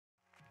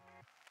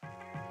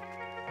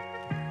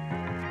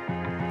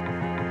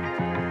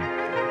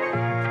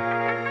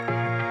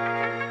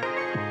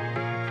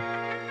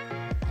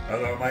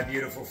my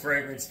beautiful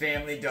fragrance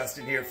family.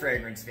 Dustin here,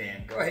 Fragrance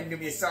Fan. Go ahead and do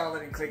me a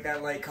solid and click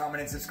that like,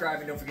 comment, and subscribe,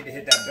 and don't forget to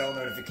hit that bell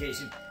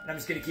notification. And I'm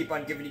just going to keep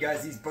on giving you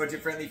guys these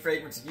budget-friendly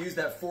fragrances. Use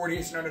that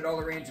 $40-ish and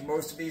 $100 range, and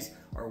most of these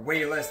are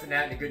way less than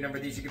that, and a good number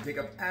of these you can pick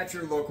up at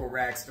your local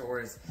rack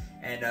stores.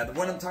 And the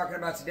one I'm talking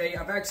about today,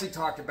 I've actually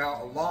talked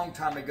about a long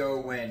time ago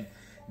when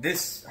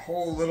this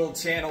whole little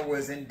channel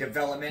was in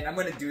development. I'm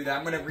going to do that.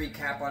 I'm going to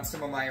recap on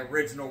some of my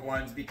original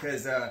ones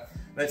because,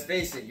 let's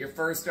face it, your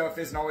first stuff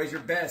isn't always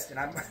your best. And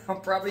I'll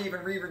probably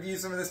even re-review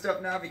some of this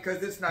stuff now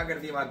because it's not going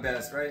to be my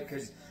best, right?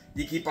 Because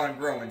you keep on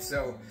growing.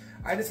 So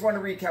I just want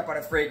to recap on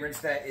a fragrance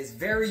that is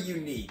very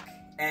unique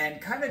and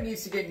kind of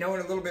needs to get known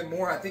a little bit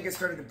more. I think it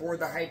started to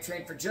board the hype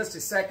train for just a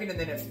second and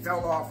then it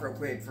fell off real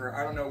quick for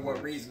I don't know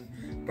what reason.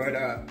 But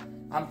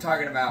I'm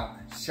talking about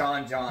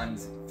Sean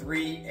John's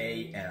 3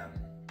 AM.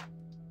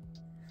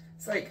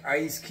 It's like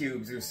ice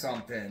cubes or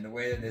something, the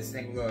way that this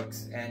thing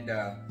looks. And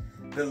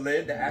the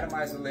lid, the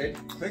atomizer lid,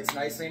 clicks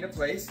nicely into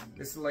place.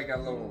 This is like a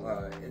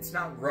little, it's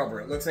not rubber.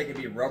 It looks like it'd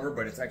be rubber,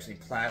 but it's actually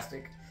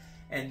plastic.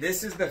 And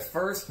this is the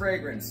first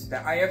fragrance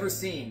that I ever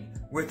seen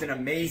with an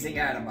amazing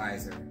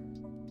atomizer.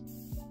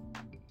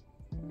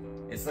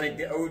 It's like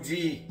the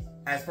OG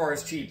as far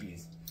as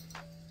cheapies.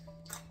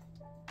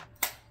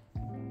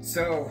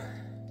 So,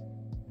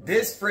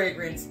 this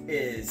fragrance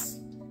is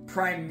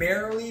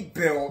primarily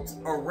built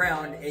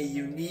around a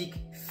unique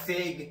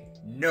fig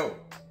note.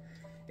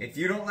 If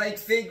you don't like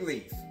fig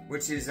leaf,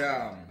 which is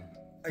a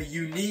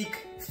unique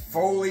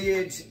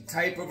foliage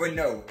type of a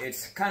note,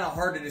 it's kind of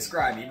hard to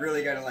describe. You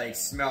really got to like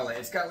smell it.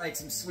 It's got like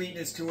some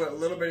sweetness to it, a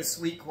little bit of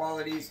sweet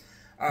qualities,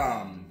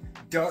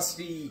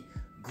 dusty,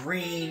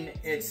 green.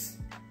 It's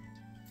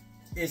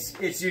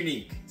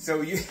unique.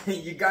 So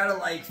you got to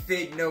like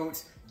fig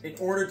notes in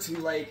order to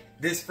like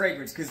this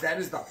fragrance, because that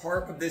is the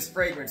heart of this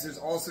fragrance. There's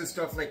also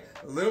stuff like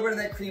a little bit of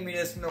that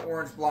creaminess from the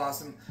orange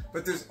blossom,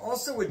 but there's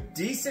also a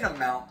decent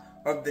amount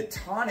of the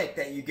tonic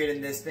that you get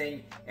in this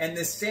thing and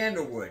the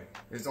sandalwood.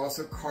 There's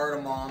also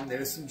cardamom,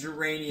 there's some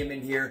geranium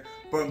in here,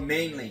 but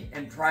mainly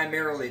and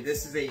primarily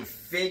this is a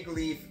fig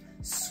leaf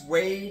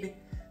suede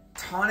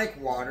tonic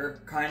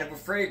water kind of a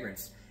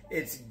fragrance.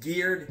 It's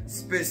geared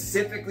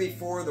specifically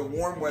for the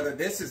warm weather.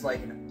 This is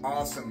like an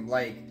awesome,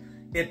 like,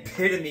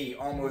 epitome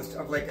almost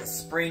of like a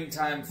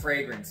springtime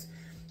fragrance.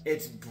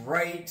 It's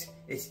bright,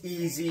 it's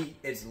easy,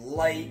 it's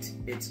light,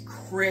 it's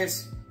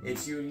crisp,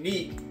 it's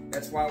unique.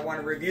 That's why I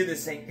want to review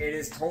this thing. It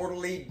is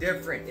totally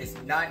different. It's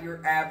not your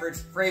average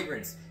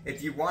fragrance.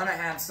 If you want to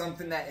have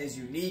something that is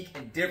unique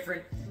and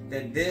different,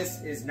 then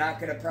this is not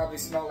going to probably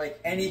smell like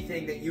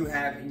anything that you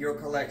have in your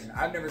collection.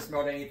 I've never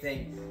smelled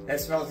anything that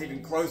smells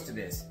even close to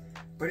this,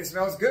 but it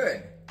smells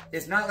good.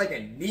 It's not like a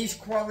niche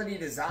quality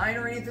design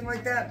or anything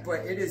like that,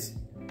 but it's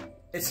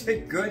a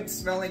good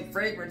smelling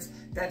fragrance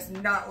that's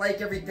not like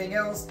everything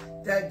else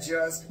that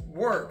just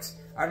works.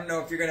 I don't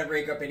know if you're going to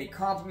rake up any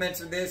compliments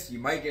of this. You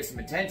might get some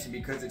attention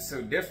because it's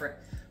so different,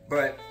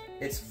 but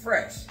it's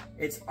fresh.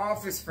 It's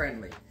office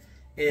friendly.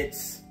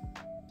 Its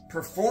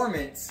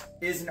performance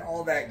isn't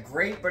all that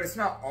great, but it's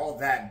not all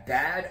that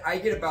bad. I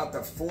get about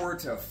the 4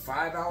 to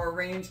 5 hour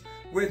range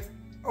with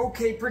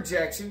okay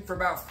projection for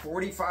about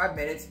 45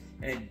 minutes,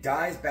 and it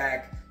dies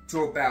back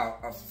to about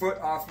a foot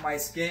off my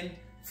skin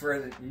for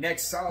the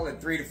next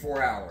solid 3 to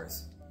 4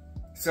 hours.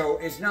 So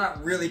it's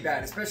not really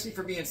bad, especially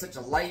for being such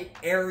a light,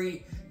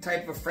 airy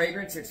type of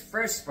fragrance. It's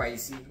fresh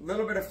spicy, a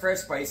little bit of fresh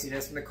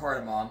spiciness from the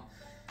cardamom.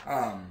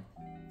 I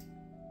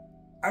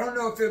don't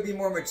know if it would be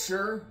more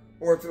mature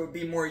or if it would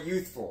be more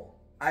youthful.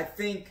 I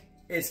think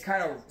it's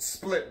kind of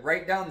split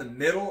right down the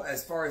middle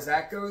as far as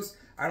that goes.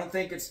 I don't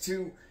think it's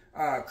too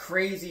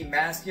crazy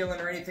masculine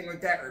or anything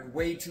like that, or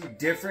way too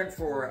different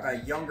for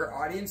a younger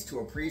audience to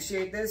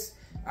appreciate this.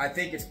 I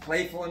think it's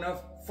playful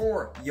enough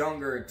for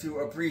younger to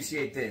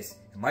appreciate this.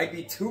 It might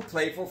be too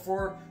playful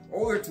for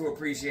older to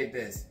appreciate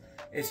this.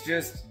 It's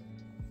just,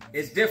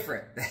 it's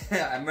different.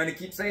 I'm going to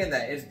keep saying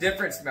that. It's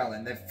different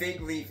smelling. The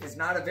fig leaf is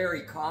not a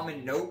very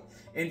common note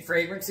in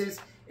fragrances.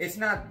 It's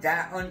not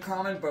that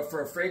uncommon, but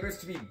for a fragrance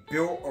to be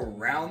built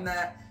around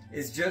that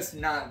is just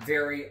not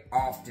very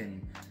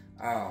often.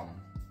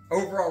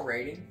 Overall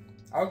rating,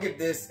 I'll give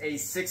this a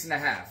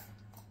 6.5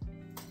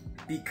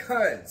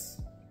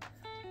 because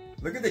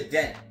look at the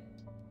dent.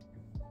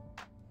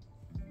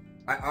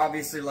 I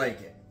obviously like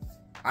it.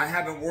 I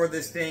haven't wore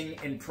this thing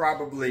in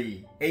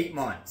probably 8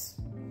 months,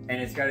 and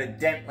it's got a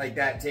dent like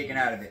that taken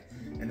out of it.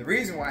 And the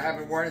reason why I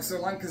haven't worn it so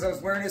long, because I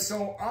was wearing it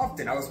so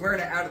often. I was wearing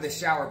it out of the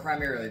shower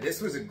primarily.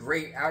 This was a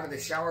great out of the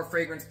shower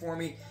fragrance for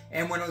me,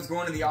 and when I was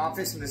going to the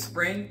office in the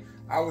spring,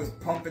 I was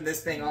pumping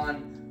this thing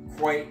on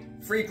quite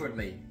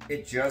frequently.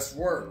 It just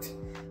worked.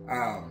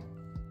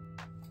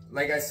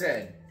 Like I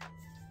said,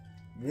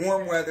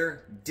 warm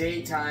weather,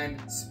 daytime,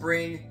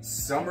 spring,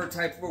 summer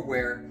type of a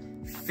wear,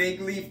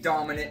 fig leaf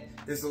dominant.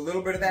 There's a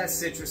little bit of that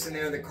citrus in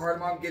there. The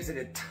cardamom gives it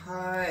a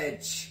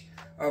touch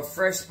of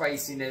fresh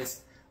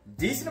spiciness.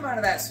 Decent amount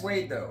of that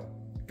suede though.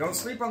 Don't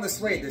sleep on the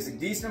suede. There's a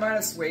decent amount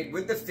of suede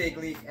with the fig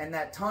leaf and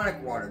that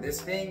tonic water.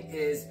 This thing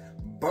is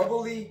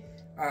bubbly,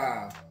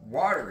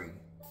 watery.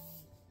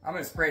 I'm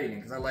going to spray it again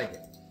because I like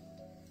it.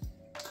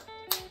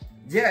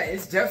 Yeah,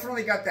 it's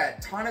definitely got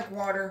that tonic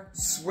water,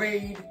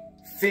 suede,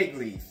 fig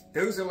leaf.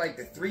 Those are like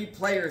the 3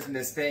 players in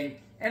this thing,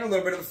 and a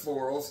little bit of the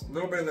florals, a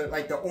little bit of the,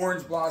 like the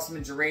orange blossom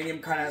and geranium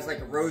kind of has like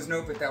a rose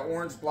note, but that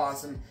orange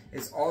blossom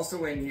is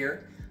also in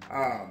here.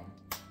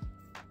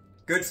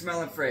 Good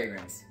smell and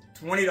fragrance.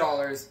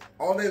 $20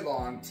 all day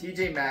long.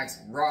 TJ Maxx,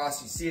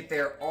 Ross, you see it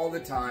there all the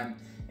time.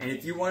 And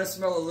if you want to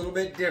smell a little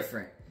bit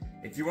different,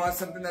 if you want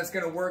something that's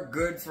going to work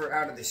good for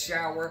out of the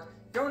shower,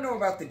 don't know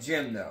about the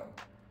gym though.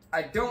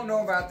 I don't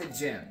know about the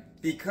gym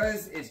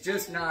because it's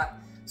just not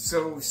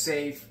so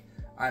safe.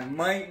 I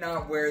might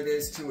not wear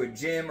this to a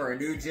gym or a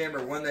new gym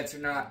or one that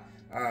you're not,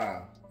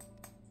 I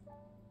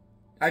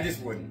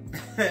just wouldn't.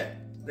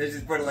 Let's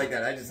just put it like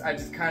that. I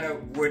just kind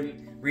of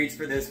wouldn't reach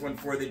for this one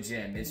for the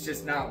gym. It's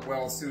just not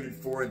well suited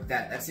for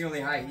that. That's the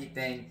only high heat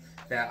thing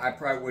that I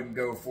probably wouldn't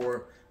go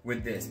for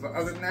with this. But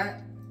other than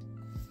that,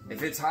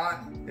 if it's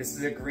hot, this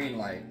is a green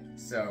light.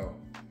 So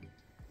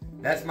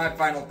that's my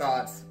final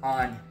thoughts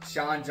on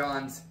Sean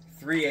John's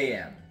 3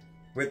 a.m.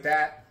 With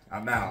that,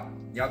 I'm out.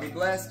 Y'all be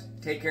blessed.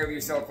 Take care of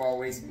yourself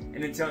always.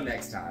 And until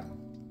next time.